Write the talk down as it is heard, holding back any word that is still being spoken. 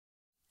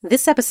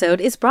This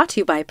episode is brought to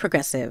you by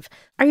Progressive.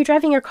 Are you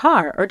driving your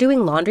car or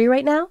doing laundry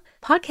right now?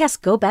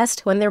 Podcasts go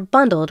best when they're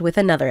bundled with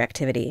another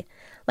activity.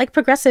 Like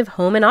Progressive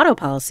home and auto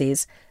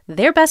policies,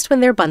 they're best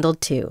when they're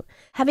bundled too.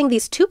 Having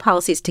these two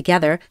policies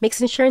together makes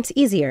insurance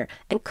easier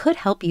and could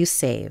help you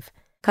save.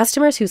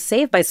 Customers who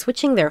save by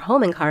switching their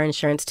home and car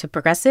insurance to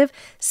Progressive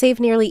save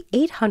nearly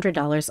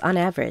 $800 on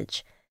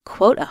average.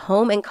 Quote a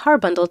home and car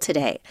bundle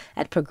today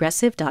at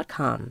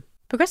Progressive.com.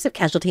 Progressive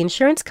Casualty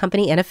Insurance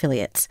Company and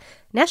Affiliates.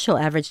 National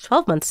average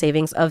 12-month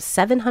savings of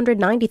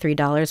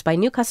 $793 by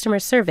new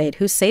customers surveyed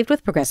who saved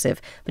with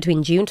Progressive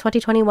between June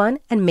 2021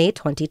 and May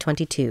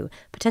 2022.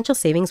 Potential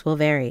savings will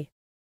vary.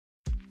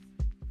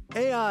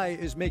 AI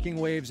is making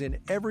waves in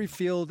every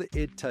field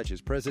it touches.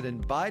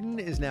 President Biden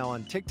is now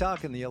on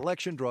TikTok, and the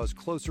election draws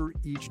closer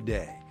each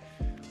day.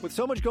 With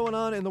so much going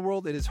on in the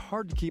world, it is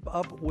hard to keep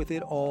up with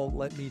it all,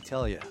 let me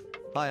tell you.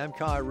 Hi, I'm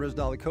Kai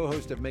Risdal, the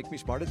co-host of Make Me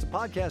Smart. It's a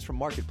podcast from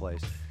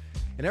Marketplace.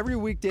 And every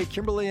weekday,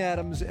 Kimberly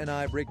Adams and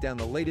I break down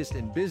the latest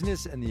in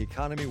business and the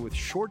economy with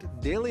short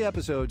daily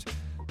episodes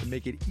to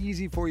make it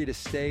easy for you to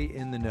stay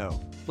in the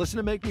know. Listen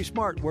to Make Me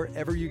Smart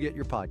wherever you get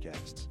your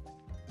podcasts.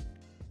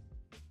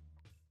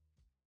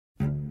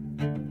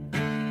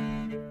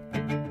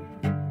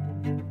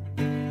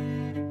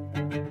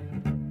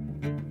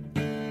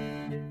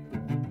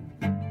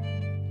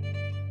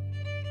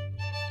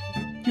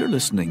 You're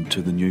listening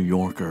to the New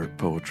Yorker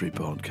Poetry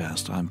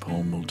Podcast. I'm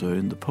Paul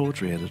Muldoon, the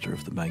poetry editor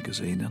of the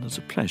magazine, and it's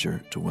a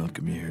pleasure to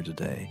welcome you here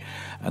today.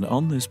 And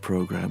on this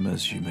programme,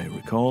 as you may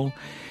recall,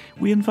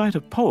 we invite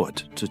a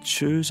poet to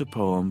choose a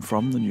poem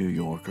from the New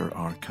Yorker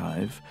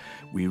archive.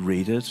 We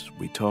read it,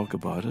 we talk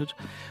about it,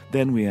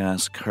 then we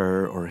ask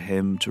her or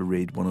him to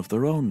read one of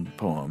their own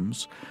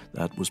poems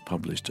that was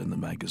published in the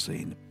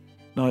magazine.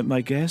 Now,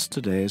 my guest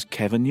today is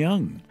Kevin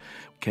Young.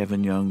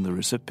 Kevin Young, the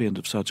recipient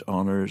of such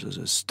honours as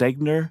a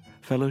Stegner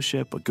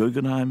Fellowship, a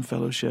Guggenheim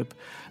Fellowship,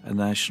 a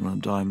National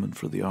Endowment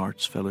for the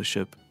Arts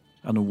Fellowship,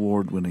 an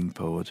award-winning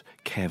poet,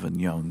 Kevin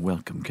Young.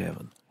 Welcome,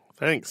 Kevin.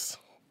 Thanks.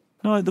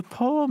 Now, the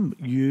poem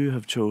you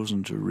have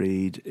chosen to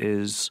read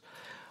is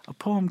a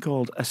poem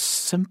called A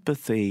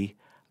Sympathy,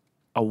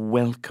 a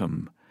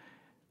Welcome.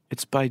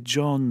 It's by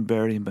John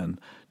Berryman.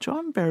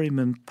 John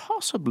Berryman,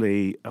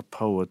 possibly a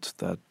poet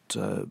that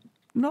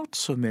not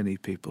so many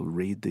people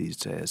read these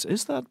days.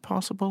 Is that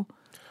possible?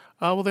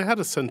 Well, they had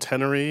a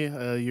centenary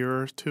a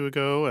year or two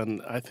ago,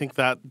 and I think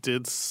that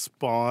did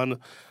spawn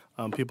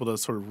people to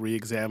sort of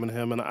re-examine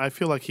him. And I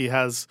feel like he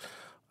has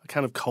a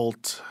kind of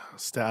cult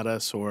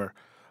status or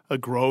a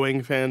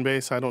growing fan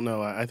base. I don't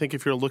know. I think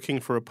if you're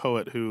looking for a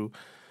poet who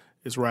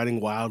is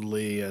writing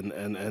wildly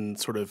and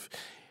sort of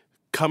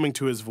coming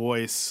to his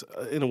voice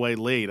in a way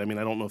late, I mean,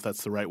 I don't know if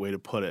that's the right way to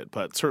put it,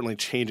 but certainly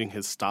changing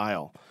his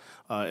style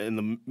in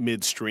the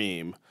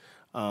midstream,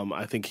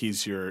 I think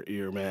he's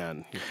your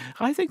man.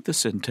 I think the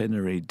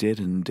centenary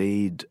did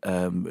indeed,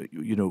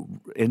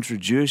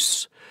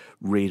 introduce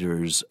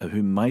readers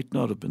who might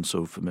not have been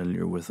so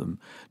familiar with him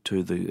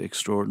to the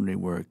extraordinary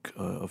work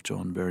of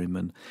John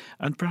Berryman,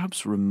 and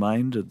perhaps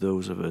reminded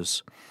those of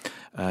us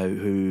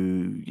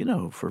who,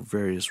 for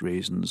various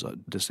reasons,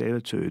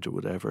 disattitude or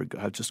whatever,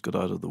 have just got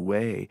out of the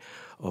way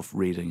of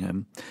reading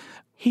him.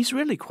 He's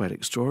really quite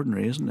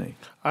extraordinary, isn't he?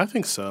 I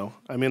think so.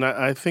 I mean,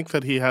 I think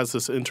that he has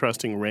this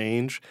interesting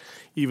range,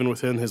 even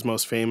within his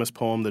most famous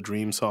poem, The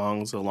Dream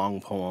Songs, a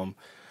long poem.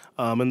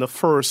 And the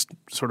first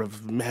sort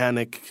of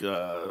manic,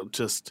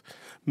 just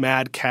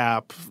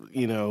madcap,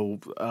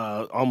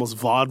 almost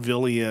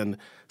vaudevillian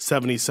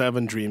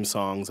 77 Dream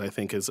Songs, I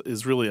think,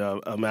 is really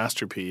a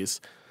masterpiece.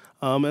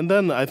 And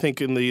then I think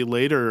in the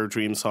later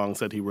Dream Songs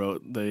that he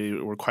wrote, they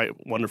were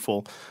quite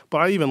wonderful.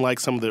 But I even like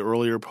some of the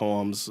earlier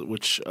poems,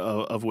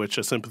 of which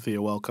A Sympathy,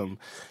 a Welcome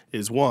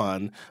is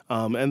one.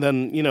 And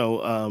then,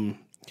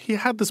 he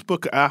had this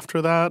book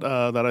after that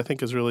that I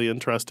think is really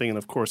interesting. And,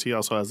 of course, he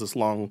also has this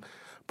long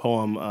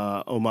poem,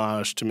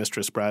 Homage to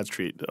Mistress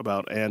Bradstreet,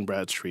 about Anne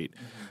Bradstreet,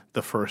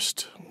 the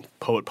first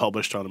poet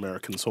published on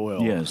American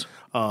soil. Yes.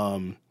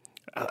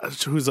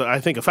 Who's, I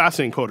think, a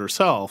fascinating poet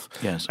herself.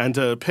 Yes. And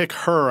to pick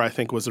her, I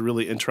think, was a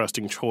really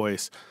interesting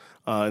choice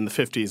in the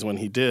 50s when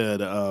he did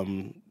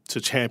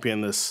to champion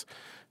this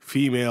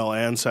female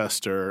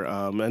ancestor.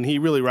 And he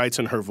really writes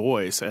in her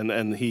voice.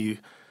 And he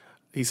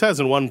says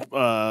in one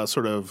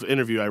sort of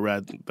interview I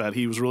read that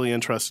he was really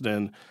interested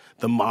in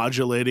the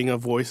modulating of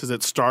voices.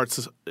 It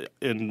starts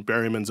in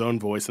Berryman's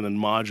own voice and then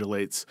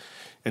modulates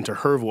into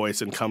her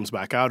voice and comes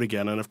back out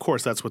again. And, of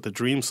course, that's what the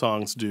Dream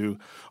Songs do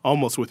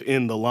almost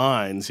within the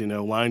lines,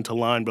 line to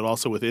line, but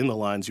also within the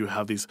lines you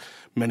have these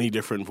many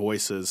different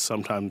voices,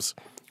 sometimes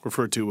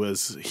referred to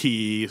as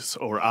he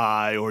or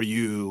I or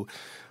you.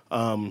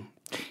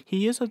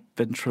 He is a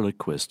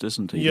ventriloquist,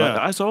 isn't he?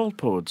 Yeah. As all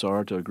poets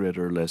are to a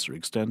greater or lesser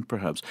extent,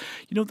 perhaps.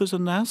 There's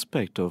an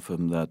aspect of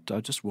him that I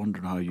just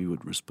wonder how you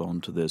would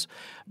respond to this.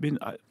 I mean,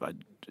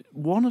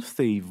 one of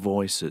the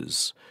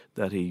voices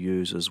that he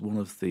uses, one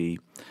of the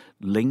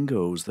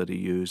lingos that he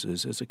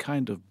uses is a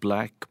kind of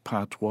black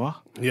patois.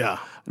 Yeah.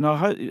 Now,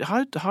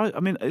 how I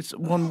mean,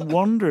 one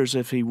wonders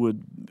if he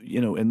would,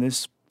 in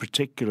this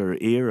particular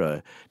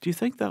era, do you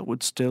think that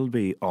would still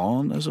be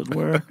on, as it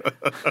were?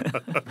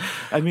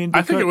 I mean,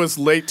 I think it was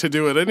late to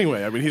do it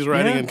anyway. I mean, he's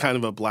writing in kind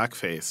of a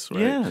blackface,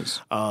 right?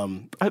 Yes.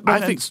 I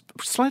think it's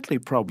slightly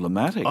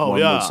problematic, one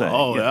would say.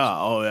 Oh,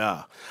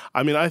 yeah.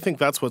 I mean, I think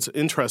that's what's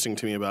interesting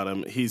to me about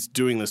him. He's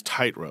doing this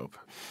tightrope.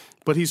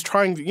 But he's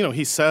trying to,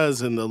 he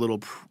says in the little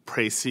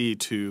précis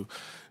to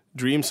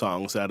Dream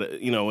Songs that,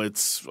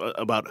 it's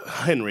about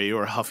Henry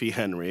or Huffy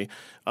Henry,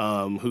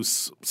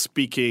 who's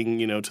speaking,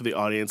 to the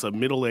audience, a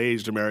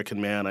middle-aged American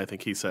man, I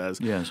think he says.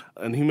 Yes.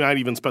 And he might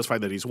even specify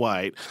that he's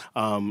white,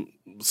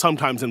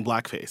 sometimes in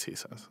blackface, he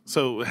says.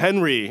 So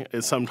Henry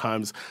is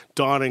sometimes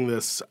donning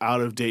this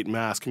out-of-date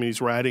mask. I mean,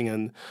 he's writing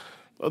in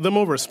them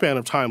over a span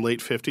of time,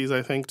 late 50s,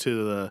 I think,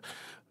 to the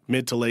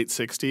mid to late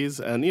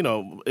 60s. And,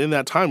 in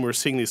that time, we're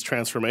seeing this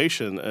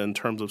transformation in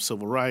terms of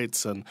civil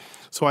rights. And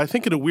so I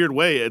think in a weird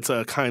way, it's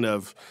a kind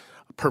of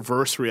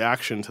perverse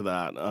reaction to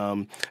that.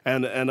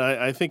 And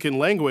I think in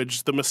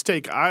language, the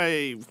mistake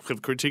I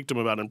have critiqued him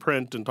about in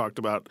print and talked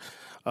about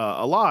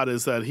a lot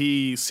is that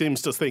he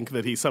seems to think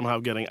that he's somehow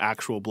getting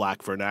actual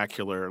black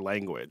vernacular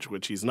language,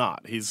 which he's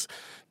not. He's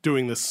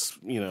doing this,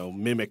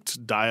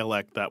 mimicked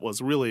dialect that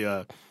was really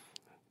a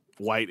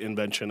white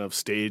invention of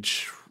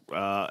stage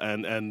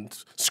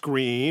and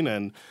screen,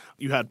 and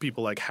you had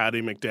people like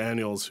Hattie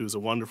McDaniels, who's a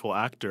wonderful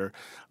actor,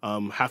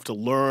 have to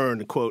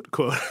learn quote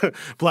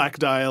black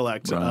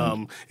dialect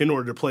in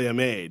order to play a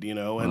maid,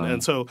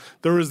 and so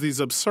there was these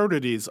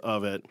absurdities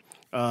of it,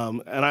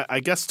 and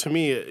I guess to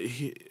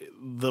me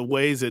the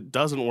ways it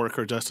doesn't work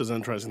are just as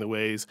interesting. The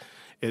ways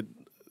it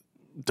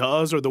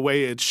does, or the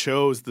way it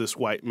shows this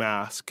white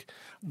mask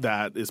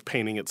that is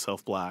painting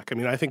itself black. I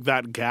mean, I think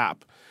that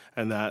gap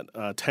and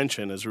that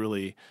tension is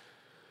really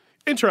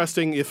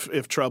interesting,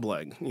 if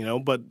troubling,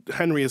 but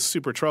Henry is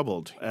super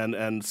troubled,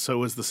 and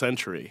so is the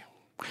century.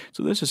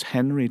 So this is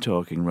Henry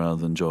talking rather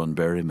than John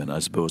Berryman, I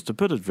suppose, to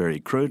put it very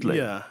crudely.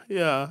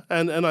 Yeah.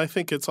 And I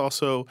think it's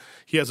also,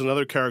 he has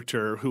another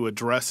character who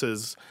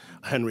addresses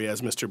Henry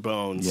as Mr.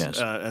 Bones. Yes.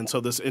 And so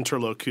this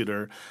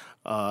interlocutor,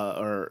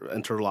 however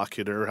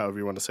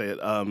you want to say it,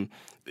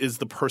 is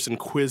the person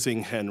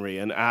quizzing Henry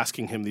and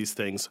asking him these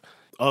things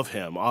of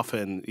him.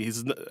 Often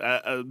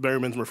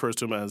Berryman refers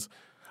to him as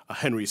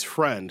Henry's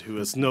friend, who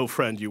is no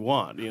friend you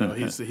want.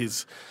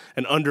 He's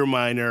an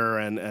underminer,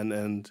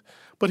 and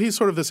but he's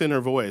sort of this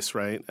inner voice,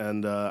 right?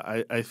 And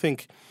I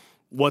think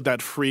what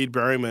that freed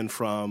Berryman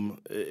from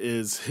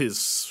is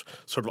his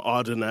sort of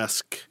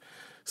Auden-esque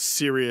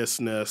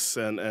seriousness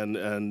and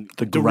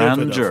the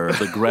grandeur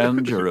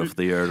of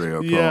the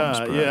earlier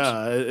poems.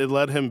 Yeah. It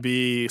let him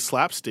be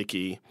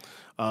slapsticky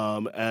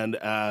and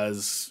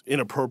as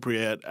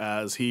inappropriate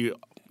as he,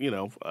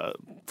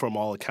 from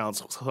all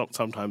accounts,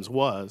 sometimes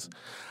was.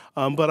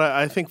 But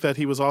I think that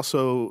he was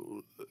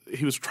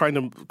trying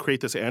to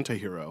create this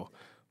anti-hero.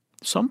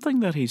 Something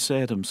that he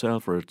said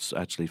himself, or it's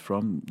actually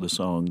from the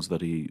songs,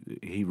 that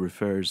he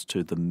refers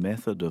to the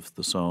method of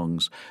the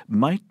songs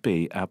might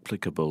be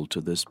applicable to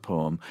this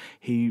poem.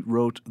 He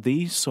wrote,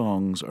 "These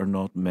songs are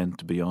not meant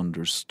to be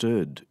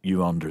understood,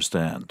 you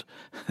understand.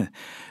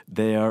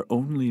 They are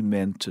only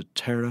meant to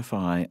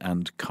terrify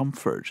and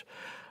comfort."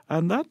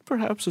 And that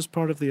perhaps is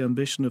part of the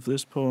ambition of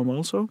this poem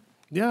also?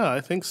 Yeah,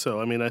 I think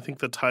so. I mean, I think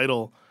the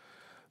title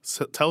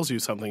tells you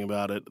something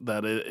about it,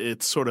 that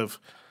it's sort of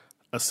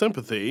a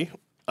sympathy,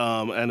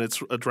 and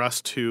it's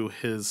addressed to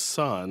his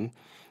son,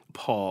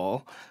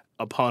 Paul,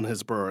 upon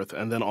his birth,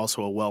 and then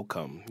also a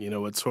welcome.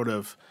 It's sort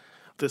of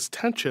this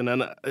tension,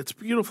 and it's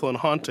beautiful and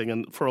haunting.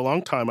 And for a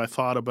long time, I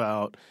thought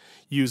about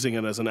using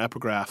it as an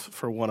epigraph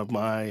for one of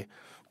my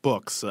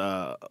books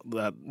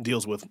that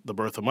deals with the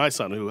birth of my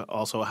son, who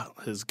also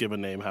his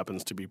given name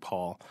happens to be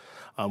Paul,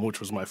 which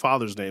was my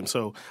father's name.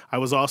 So I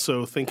was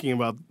also thinking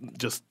about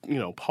just,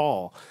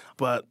 Paul,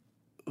 but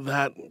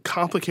that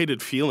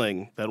complicated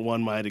feeling that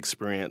one might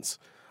experience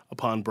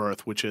upon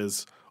birth, which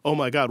is, oh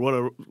my God, what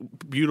a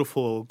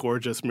beautiful,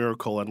 gorgeous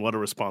miracle, and what a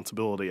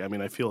responsibility. I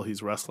mean, I feel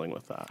he's wrestling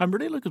with that. I'm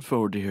really looking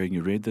forward to hearing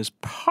you read this,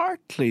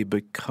 partly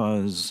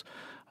because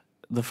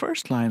the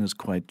first line is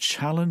quite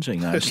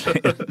challenging,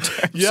 actually.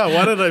 Yeah,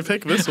 why did I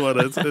pick this one?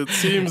 It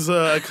seems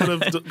I could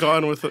have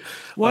gone with it.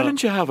 Why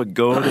don't you have a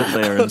go at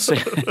it there and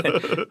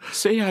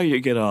see how you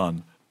get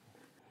on?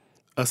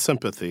 A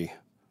sympathy,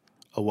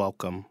 a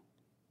welcome.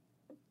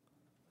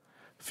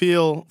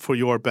 Feel for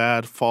your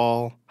bad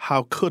fall,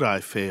 how could I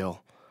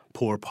fail,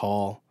 poor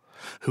Paul,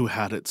 who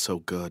had it so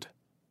good?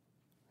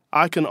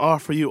 I can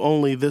offer you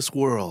only this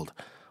world,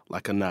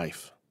 like a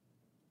knife.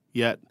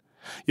 Yet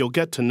you'll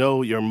get to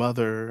know your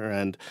mother,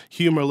 and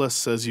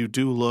humorless as you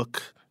do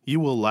look,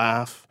 you will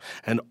laugh,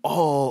 and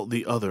all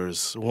the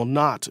others will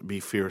not be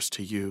fierce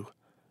to you,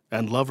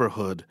 and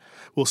loverhood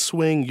will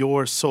swing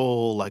your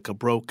soul like a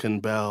broken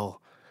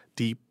bell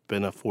deep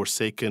in a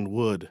forsaken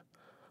wood,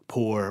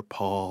 poor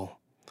Paul,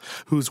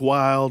 whose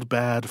wild,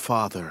 bad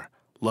father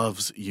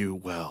loves you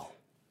well.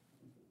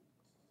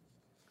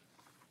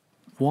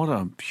 What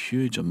a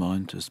huge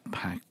amount is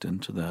packed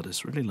into that.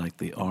 It's really like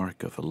the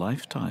arc of a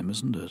lifetime,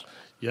 isn't it?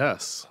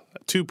 Yes.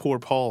 Two poor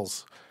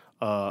Pauls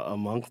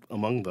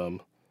among them.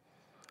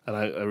 and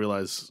I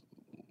realize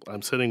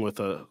I'm sitting with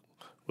a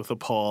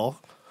Paul.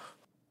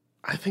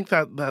 I think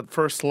that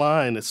first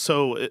line is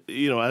so,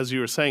 as you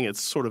were saying,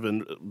 it's sort of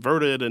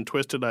inverted and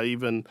twisted.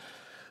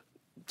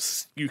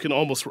 You can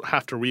almost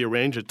have to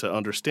rearrange it to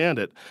understand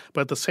it.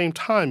 But at the same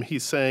time,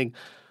 he's saying,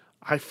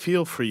 I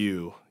feel for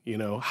you.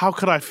 How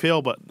could I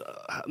feel but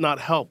not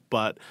help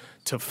but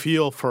to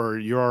feel for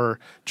your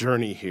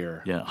journey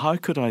here? Yeah, how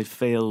could I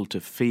fail to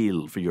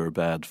feel for your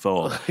bad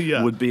fall?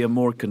 Yeah. Would be a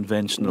more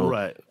conventional...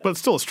 Right, but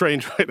still a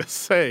strange way to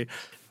say.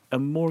 A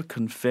more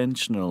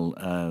conventional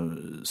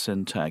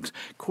syntax.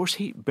 Of course,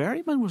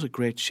 Berryman was a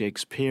great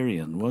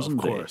Shakespearean,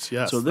 wasn't he? Of course,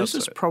 yes. So that's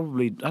right.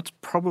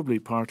 probably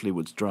partly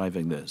what's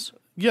driving this.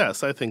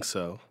 Yes, I think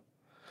so.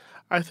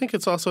 I think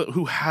it's also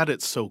who had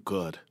it so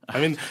good.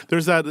 I mean,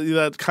 there's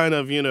that kind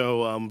of,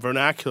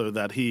 vernacular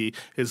that he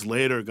is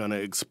later going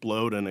to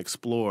explode and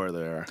explore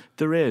there.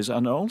 There is,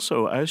 and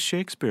also, as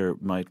Shakespeare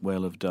might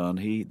well have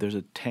done, there's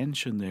a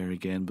tension there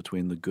again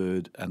between the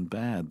good and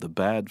bad. The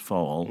bad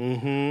fall,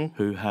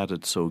 who had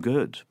it so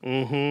good.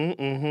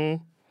 I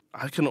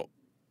can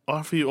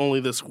offer you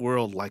only this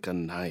world like a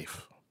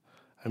knife.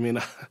 I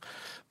mean,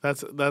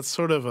 that's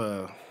sort of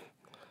a...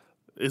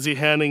 Is he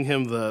handing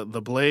him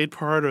the blade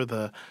part or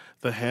the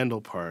handle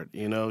part?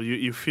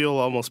 You feel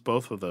almost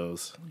both of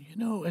those.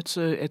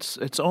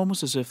 It's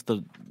almost as if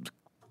the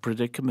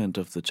predicament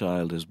of the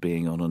child is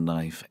being on a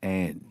knife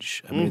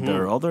edge. I mean,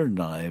 there are other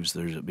knives.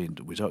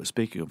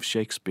 Speaking of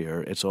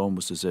Shakespeare, it's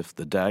almost as if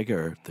the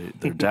dagger,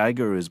 the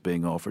dagger is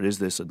being offered. Is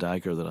this a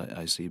dagger that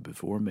I see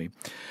before me?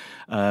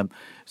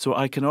 So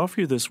I can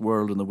offer you this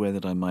world in the way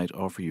that I might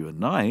offer you a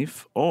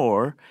knife,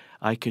 or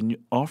I can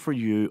offer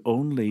you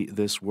only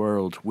this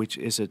world which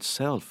is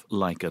itself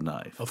like a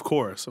knife. Of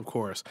course.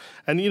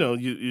 And,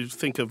 you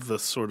think of the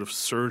sort of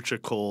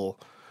surgical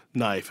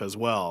knife as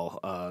well,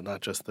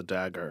 not just the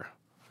dagger.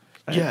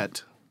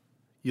 Yet,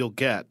 you'll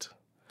get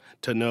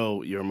to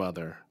know your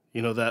mother.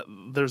 That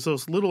there's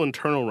those little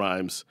internal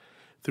rhymes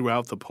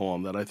throughout the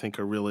poem that I think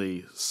are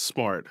really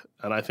smart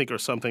and I think are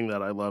something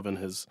that I love in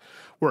his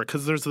work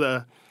because there's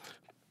the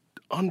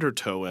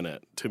undertow in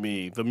it to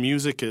me. The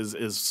music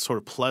is sort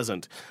of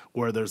pleasant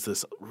where there's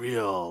this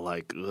real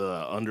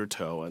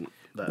undertow and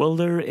well,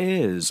 there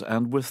is,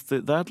 and with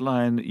that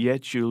line,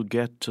 yet you'll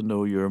get to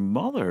know your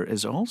mother,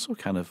 is also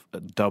kind of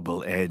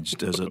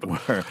double-edged, as it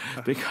were,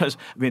 because,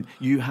 I mean,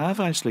 you have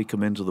actually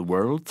come into the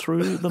world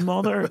through the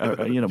mother,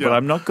 but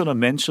I'm not going to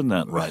mention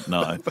that right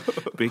now,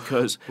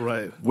 because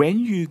when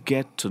you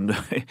get to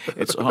know,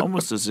 it's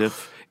almost as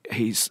if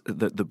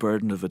the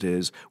burden of it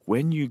is,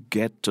 when you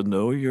get to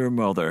know your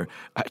mother,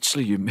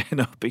 actually you may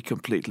not be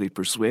completely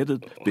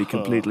persuaded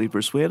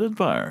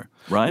by her,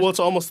 right? Well, it's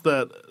almost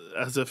that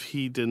as if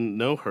he didn't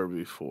know her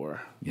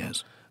before.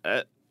 Yes.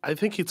 I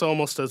think it's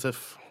almost as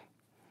if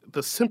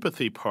the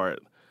sympathy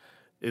part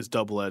is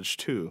double-edged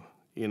too.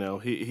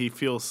 He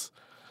feels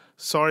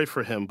sorry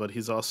for him, but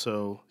he's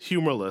also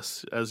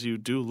humorless. As you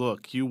do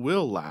look, you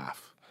will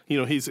laugh.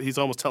 He's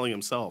almost telling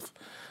himself,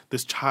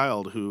 this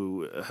child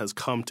who has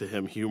come to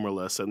him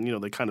humorless,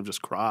 and, they kind of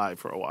just cry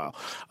for a while,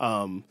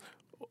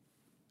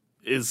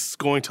 is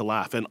going to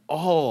laugh. And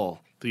all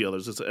the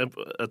others, it's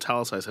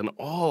italicized, and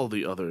all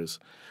the others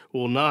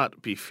will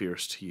not be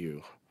fierce to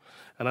you.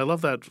 And I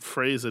love that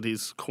phrase that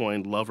he's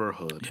coined,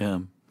 loverhood. Yeah,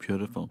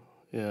 beautiful.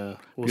 Yeah.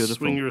 Will beautiful.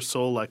 Swing your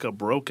soul like a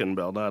broken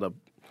bell, not a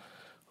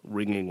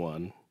ringing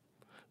one.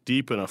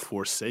 Deep in a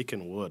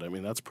forsaken wood. I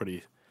mean, that's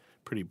pretty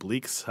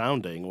bleak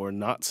sounding or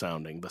not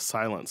sounding, the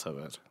silence of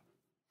it.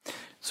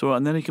 So,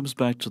 and then he comes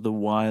back to the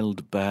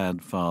wild,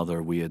 bad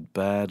father. We had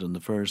bad in the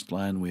first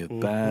line. We have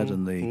bad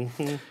in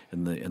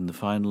the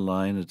final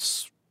line.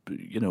 It's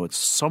it's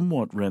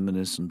somewhat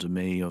reminiscent to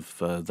me of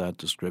that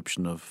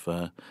description of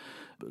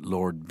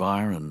Lord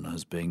Byron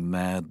as being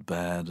mad,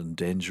 bad, and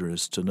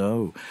dangerous to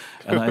know.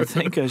 And I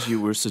think, as you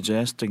were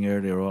suggesting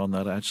earlier on,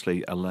 that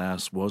actually,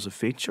 alas, was a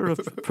feature of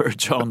poor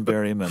John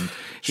Berryman.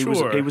 He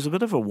was a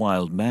bit of a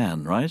wild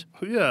man, right?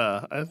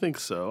 Yeah, I think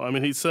so. I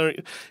mean,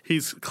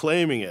 he's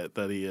claiming it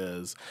that he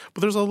is, but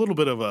there's a little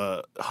bit of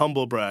a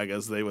humble brag,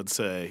 as they would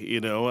say.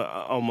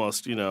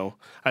 Almost.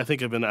 I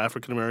think of an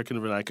African American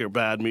vernacular,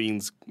 bad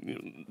meaning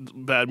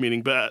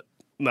bad,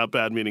 not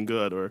bad meaning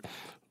good, or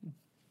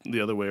the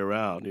other way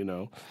around,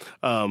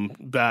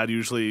 Bad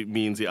usually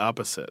means the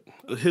opposite.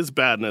 His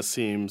badness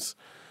seems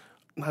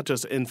not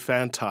just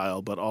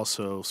infantile, but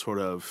also sort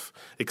of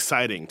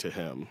exciting to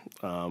him,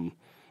 and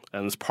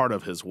it's part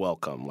of his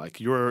welcome. Like,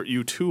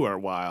 you too are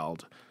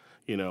wild,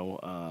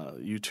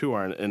 you too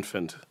are an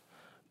infant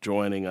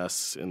joining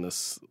us in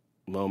this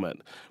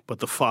moment. But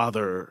the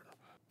father,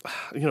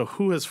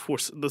 who has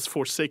this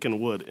forsaken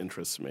wood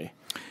interests me.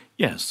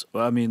 Yes,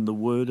 well, I mean the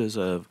wood is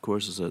of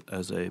course,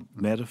 as a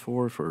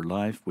metaphor for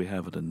life. We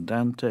have it in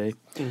Dante,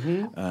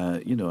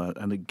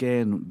 and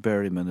again,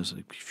 Berryman is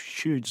a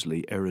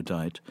hugely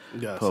erudite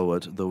Yes.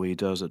 poet, though he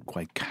does it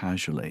quite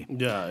casually.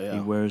 Yeah.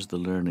 He wears the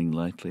learning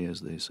lightly,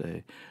 as they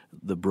say.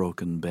 The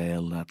broken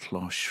bell, la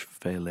cloche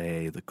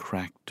fêlée, the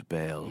cracked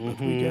bell that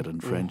we get in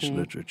French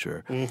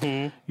literature.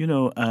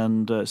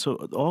 And so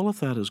all of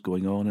that is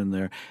going on in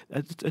there.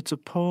 It's a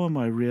poem,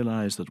 I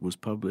realize, that was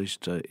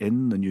published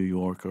in the New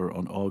Yorker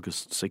on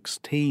August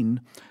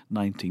 16,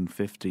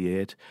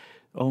 1958,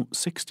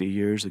 60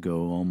 years ago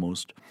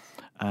almost.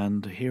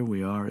 And here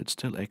we are. It's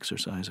still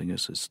exercising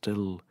us. It's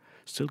still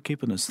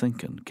keeping us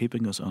thinking,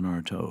 keeping us on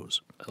our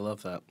toes. I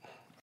love that.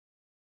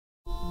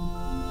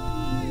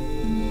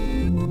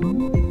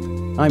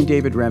 I'm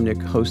David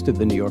Remnick, host of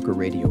the New Yorker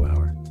Radio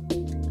Hour.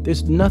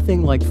 There's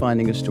nothing like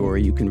finding a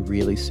story you can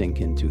really sink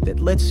into that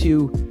lets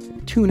you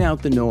tune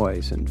out the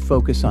noise and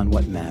focus on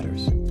what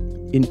matters.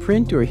 In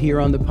print or here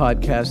on the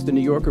podcast, the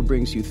New Yorker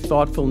brings you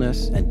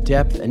thoughtfulness and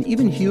depth and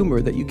even humor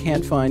that you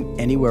can't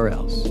find anywhere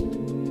else.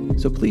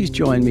 So please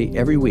join me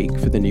every week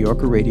for the New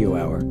Yorker Radio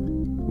Hour,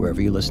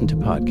 wherever you listen to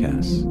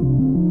podcasts.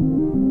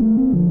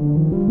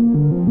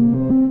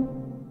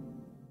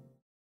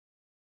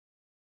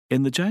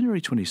 In the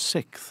January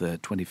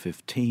 26th,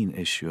 2015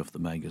 issue of the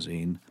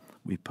magazine,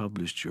 we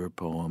published your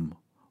poem,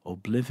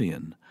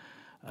 Oblivion,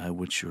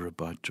 which you're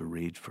about to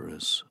read for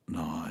us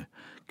now.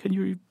 Can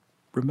you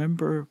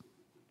remember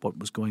what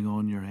was going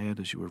on in your head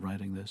as you were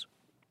writing this?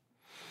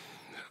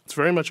 It's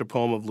very much a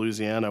poem of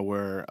Louisiana,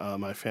 where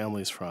my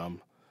family's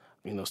from.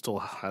 Still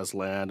has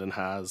land and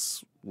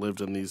has lived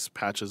in these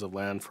patches of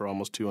land for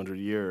almost 200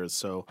 years.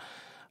 So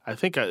I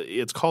think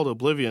it's called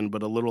Oblivion,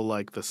 but a little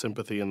like the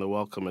Sympathy and the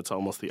Welcome, it's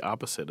almost the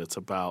opposite. It's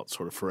about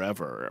sort of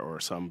forever or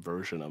some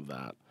version of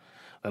that.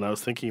 And I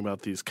was thinking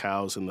about these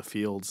cows in the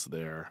fields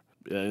there.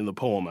 In the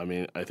poem,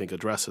 I think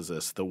addresses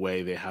this, the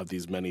way they have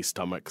these many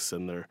stomachs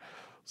and they're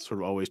sort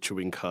of always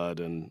chewing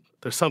cud. And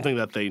there's something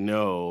that they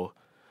know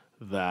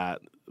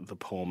that the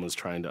poem is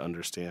trying to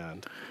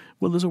understand.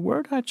 Well, there's a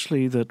word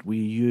actually that we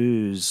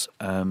use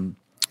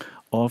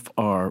of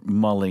our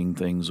mulling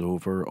things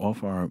over,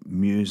 of our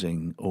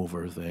musing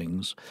over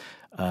things,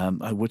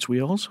 which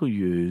we also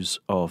use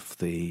of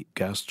the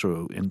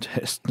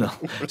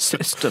gastrointestinal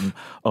system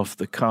of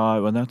the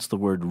cow, and that's the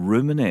word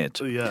ruminate.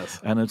 Yes.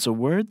 And it's a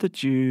word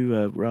that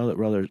you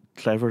rather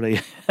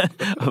cleverly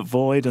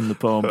avoid in the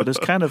poem, but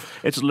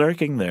it's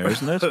lurking there,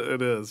 isn't it?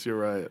 It is, you're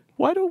right.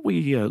 Why don't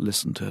we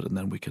listen to it and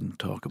then we can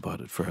talk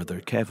about it further?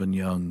 Kevin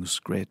Young's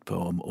great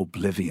poem,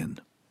 Oblivion.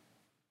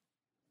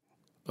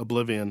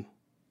 Oblivion.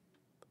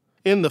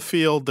 In the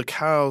field, the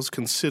cows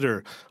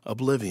consider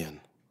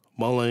oblivion,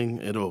 mulling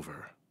it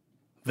over.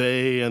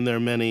 They and their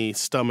many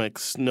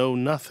stomachs know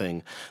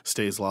nothing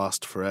stays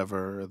lost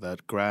forever,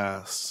 that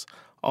grass,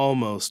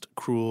 almost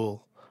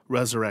cruel,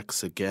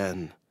 resurrects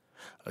again.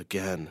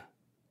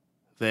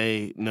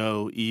 They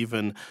know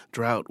even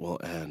drought will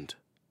end,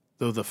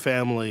 though the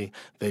family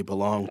they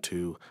belong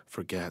to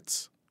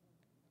forgets.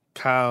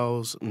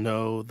 Cows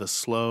know the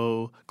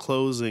slow,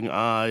 closing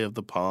eye of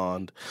the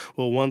pond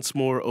will once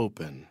more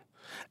open,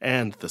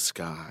 and the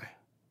sky.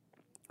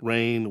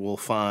 Rain will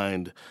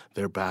find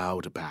their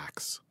bowed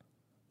backs,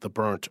 the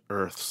burnt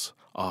earth's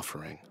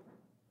offering.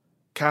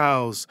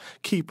 Cows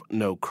keep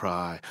no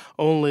cry,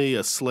 only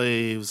a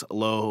slave's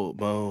low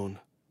moan.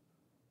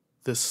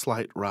 This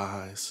slight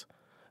rise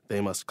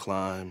they must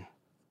climb.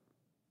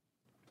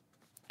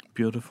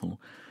 Beautiful.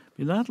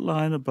 That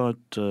line about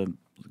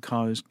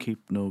cows keep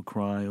no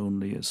cry,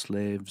 only a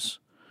slave's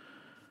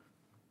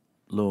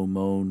low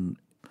moan,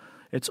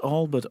 it's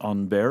all but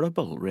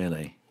unbearable,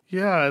 really.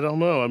 Yeah, I don't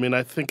know.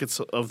 I think it's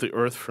of the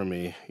earth for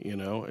me,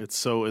 It's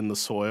so in the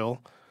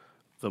soil,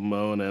 the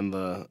moan and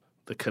the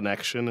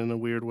connection in a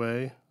weird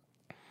way.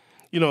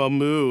 A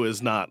moo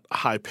is not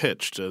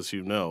high-pitched, as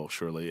you know,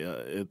 surely.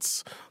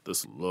 It's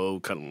this low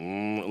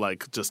kind of,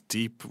 like just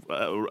deep,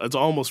 it's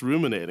almost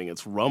ruminating,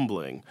 it's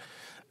rumbling.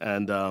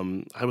 And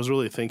I was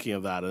really thinking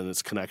of that and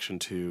its connection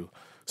to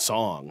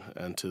song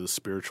and to the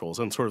spirituals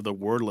and sort of the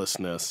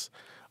wordlessness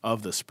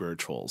of the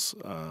spirituals,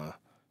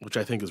 which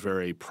I think is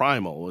very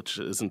primal, which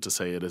isn't to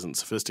say it isn't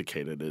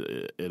sophisticated.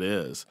 It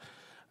is.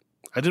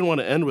 I didn't want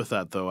to end with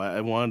that, though.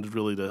 I wanted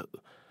really to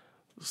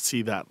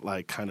see that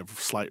like kind of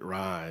slight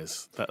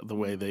rise, that the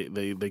way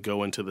they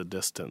go into the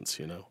distance,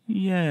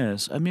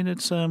 Yes.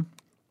 It's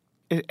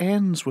it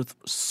ends with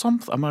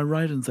something. Am I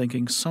right in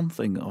thinking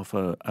something of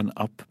an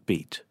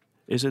upbeat?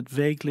 Is it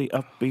vaguely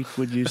upbeat,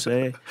 would you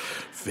say?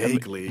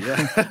 Vaguely,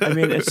 yeah.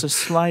 It's a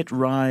slight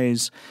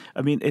rise.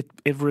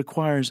 It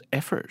requires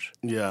effort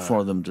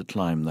for them to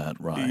climb that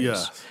rise.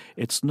 Yeah.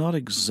 It's not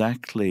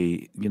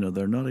exactly,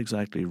 they're not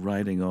exactly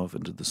riding off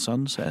into the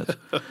sunset.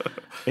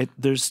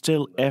 There's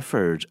still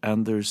effort,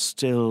 and there is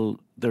still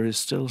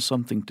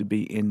something to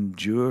be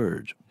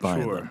endured by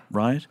them,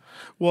 right?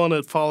 Well, and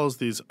it follows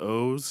these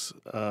O's,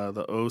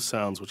 the O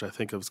sounds, which I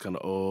think of as kind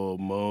of O,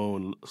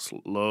 moan,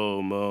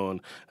 slow moan,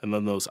 and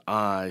then those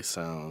I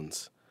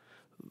sounds.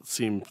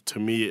 seemed to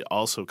me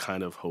also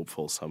kind of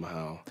hopeful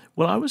somehow.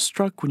 Well, I was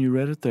struck when you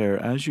read it there,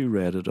 as you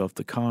read it, of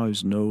the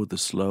cows know the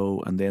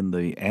slow, and then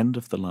the end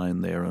of the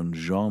line there on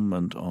jom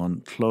and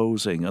on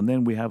closing, and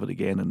then we have it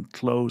again in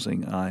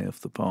closing eye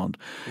of the pond,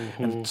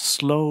 and it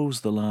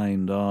slows the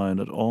line down.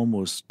 It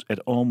almost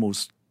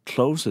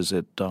closes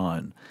it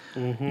down.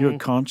 You're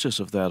conscious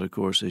of that, of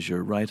course, as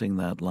you're writing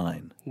that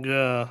line.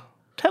 Yeah.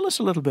 Tell us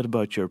a little bit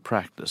about your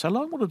practice. How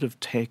long would it have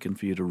taken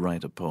for you to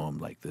write a poem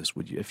like this,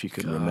 would you, if you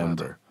can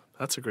remember?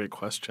 That's a great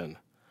question.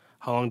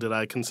 How long did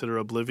I consider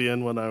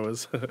Oblivion when I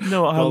was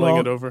No, mulling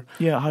it over?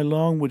 Yeah, how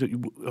long would it,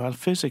 well,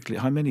 physically,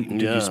 how many,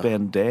 did you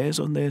spend days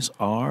on this,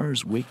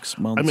 hours, weeks,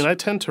 months? I mean, I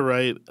tend to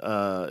write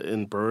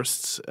in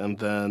bursts and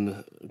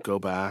then go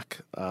back.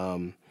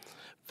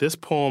 This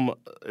poem,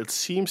 it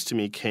seems to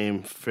me,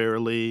 came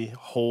fairly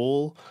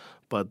whole,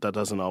 but that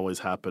doesn't always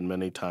happen.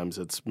 Many times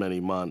it's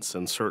many months,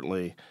 and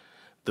certainly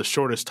the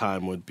shortest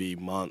time would be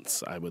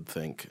months, I would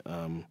think.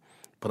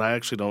 But I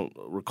actually don't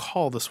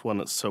recall this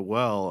one so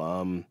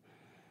well.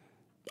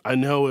 I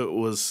know it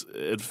was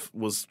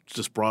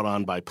just brought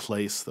on by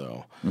place,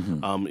 though.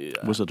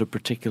 Was it a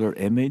particular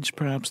image,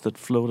 perhaps, that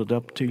floated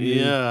up to you?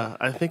 Yeah,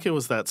 I think it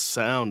was that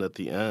sound at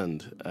the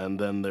end, and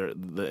then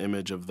the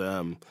image of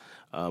them.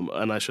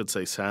 And I should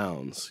say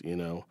sounds,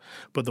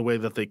 But the way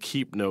that they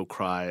keep no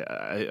cry,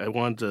 I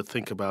wanted to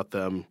think about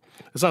them.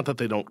 It's not that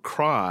they don't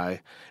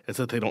cry, it's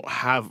that they don't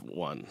have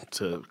one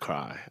to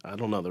cry. I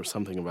don't know, there's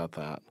something about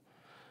that.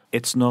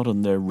 It's not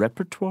in their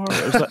repertoire?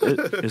 Is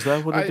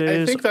that what it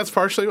is? I think that's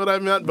partially what I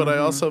meant, but I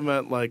also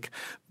meant, like,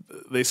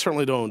 they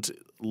certainly don't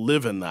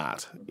live in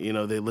that. They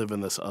live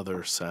in this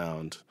other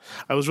sound.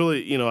 I was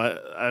really,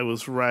 I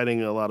was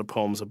writing a lot of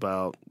poems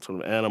about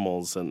sort of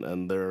animals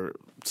and their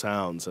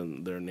sounds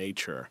and their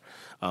nature,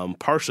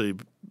 partially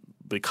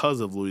because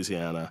of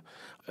Louisiana.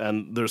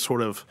 And there's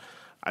sort of,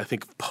 I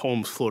think,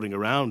 poems floating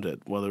around it,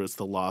 whether it's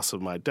the loss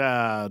of my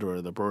dad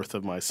or the birth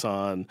of my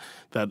son,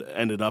 that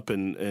ended up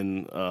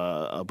in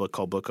a book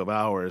called Book of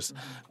Hours,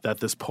 that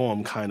this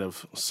poem kind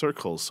of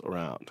circles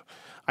around.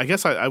 I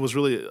guess I was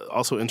really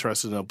also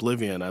interested in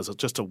oblivion as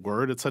just a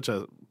word. It's such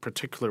a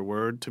particular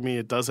word to me.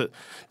 It doesn't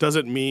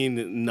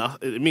mean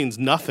it means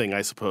nothing,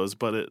 I suppose,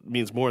 but it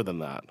means more than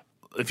that.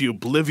 If you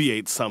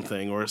obliviate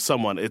something or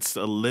someone, it's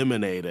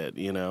eliminated,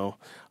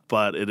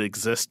 but it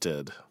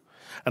existed.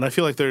 And I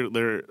feel like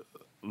they're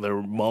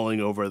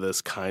mulling over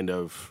this kind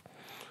of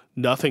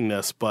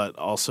nothingness, but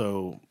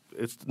also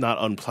it's not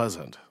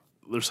unpleasant.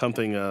 There's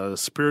something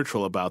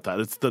spiritual about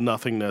that. It's the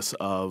nothingness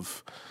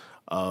of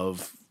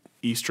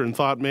Eastern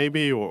thought,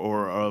 maybe,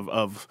 or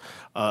of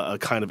a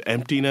kind of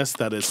emptiness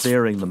that is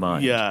clearing the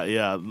mind.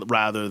 Yeah,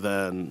 rather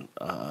than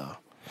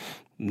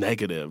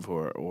negative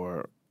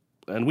or.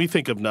 And we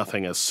think of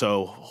nothing as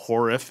so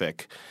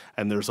horrific,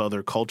 and there's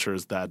other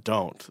cultures that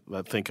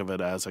think of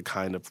it as a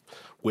kind of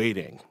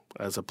waiting,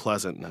 as a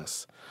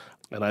pleasantness.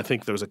 And I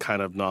think there's a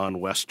kind of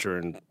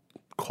non-Western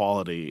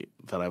quality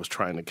that I was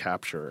trying to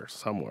capture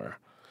somewhere.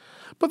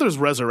 But there's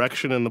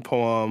resurrection in the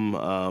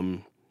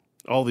poem,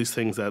 all these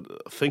things that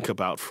think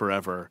about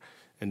forever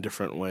in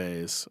different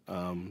ways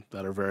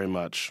that are very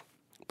much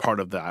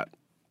part of that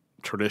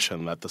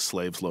tradition that the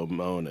Slave's Low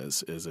Moan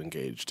is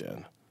engaged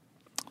in.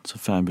 It's a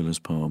fabulous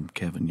poem,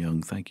 Kevin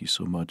Young. Thank you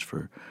so much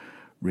for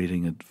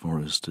reading it for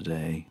us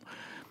today.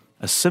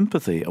 A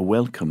Sympathy, a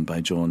Welcome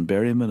by John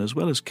Berryman, as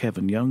well as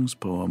Kevin Young's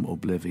poem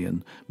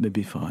Oblivion, may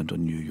be found on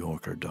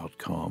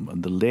NewYorker.com.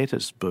 And the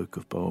latest book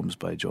of poems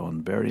by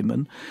John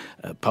Berryman,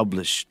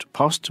 published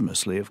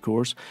posthumously, of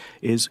course,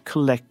 is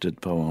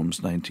Collected Poems,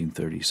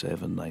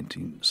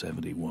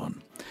 1937-1971.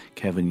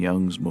 Kevin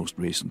Young's most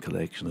recent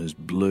collection is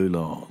Blue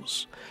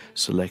Laws,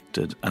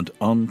 Selected and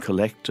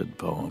Uncollected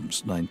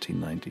Poems,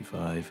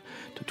 1995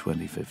 to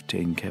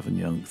 2015. Kevin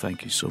Young,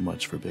 thank you so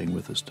much for being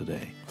with us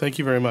today. Thank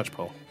you very much,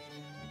 Paul.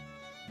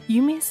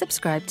 You may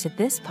subscribe to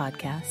this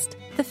podcast,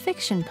 the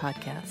Fiction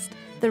Podcast,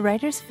 the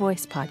Writer's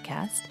Voice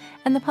Podcast,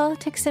 and the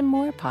Politics and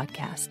More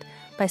Podcast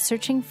by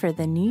searching for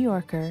The New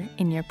Yorker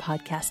in your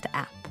podcast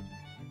app.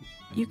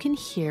 You can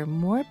hear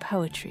more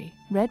poetry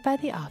read by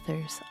the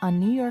authors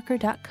on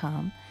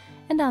NewYorker.com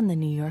and on the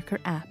New Yorker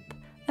app,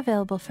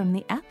 available from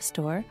the App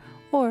Store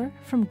or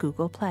from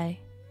Google Play.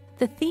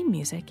 The theme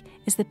music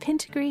is the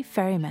Pintigree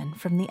Ferryman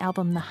from the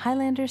album The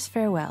Highlander's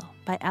Farewell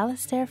by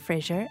Alastair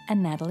Fraser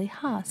and Natalie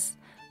Haas,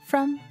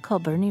 from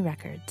Colburny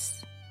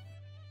Records.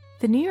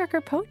 The New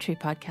Yorker Poetry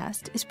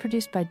Podcast is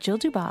produced by Jill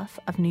Duboff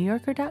of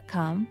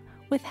NewYorker.com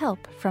with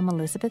help from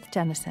Elizabeth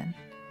Dennison.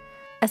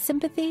 A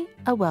Sympathy,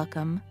 a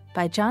Welcome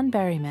by John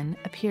Berryman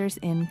appears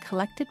in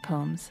Collected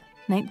Poems,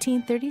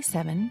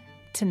 1937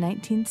 to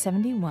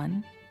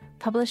 1971,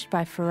 published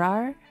by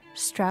Farrar,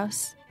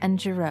 Straus, and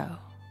Giroux.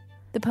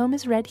 The poem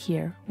is read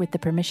here with the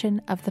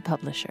permission of the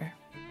publisher.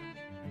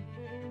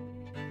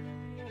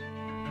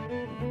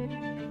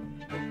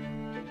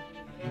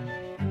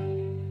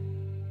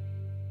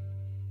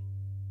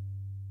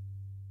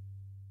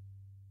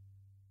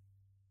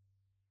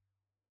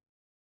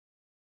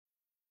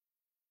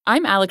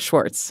 I'm Alex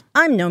Schwartz.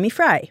 I'm Nomi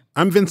Fry.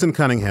 I'm Vincent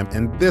Cunningham,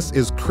 and this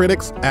is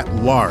Critics at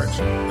Large,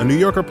 a New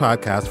Yorker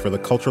podcast for the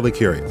culturally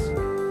curious.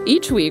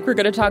 Each week, we're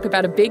going to talk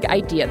about a big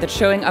idea that's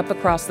showing up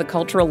across the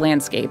cultural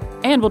landscape,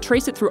 and we'll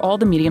trace it through all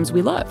the mediums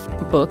we love: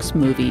 books,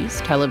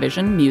 movies,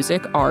 television,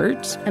 music,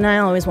 art. And I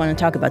always want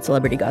to talk about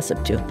celebrity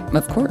gossip, too.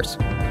 Of course.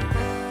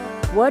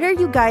 What are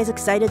you guys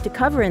excited to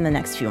cover in the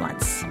next few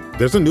months?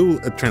 There's a new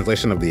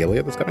translation of the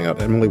Iliad that's coming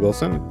out, Emily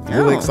Wilson.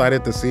 Really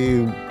excited to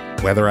see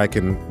whether I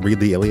can read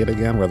the Iliad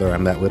again, whether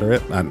I'm that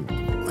literate. I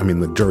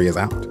mean, the jury is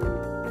out.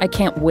 I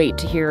can't wait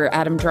to hear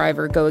Adam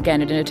Driver go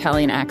again in an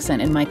Italian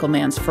accent in Michael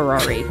Mann's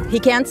Ferrari. He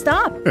can't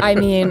stop. I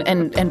mean,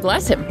 and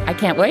bless him. I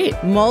can't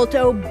wait.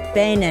 Molto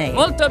bene.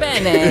 Molto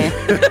bene.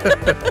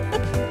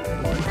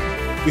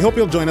 We hope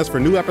you'll join us for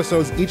new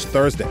episodes each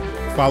Thursday.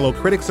 Follow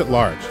Critics at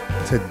Large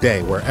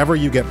today, wherever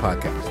you get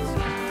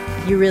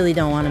podcasts. You really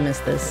don't want to miss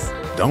this.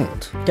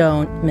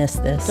 Don't miss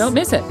this. Don't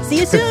miss it. See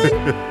you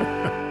soon.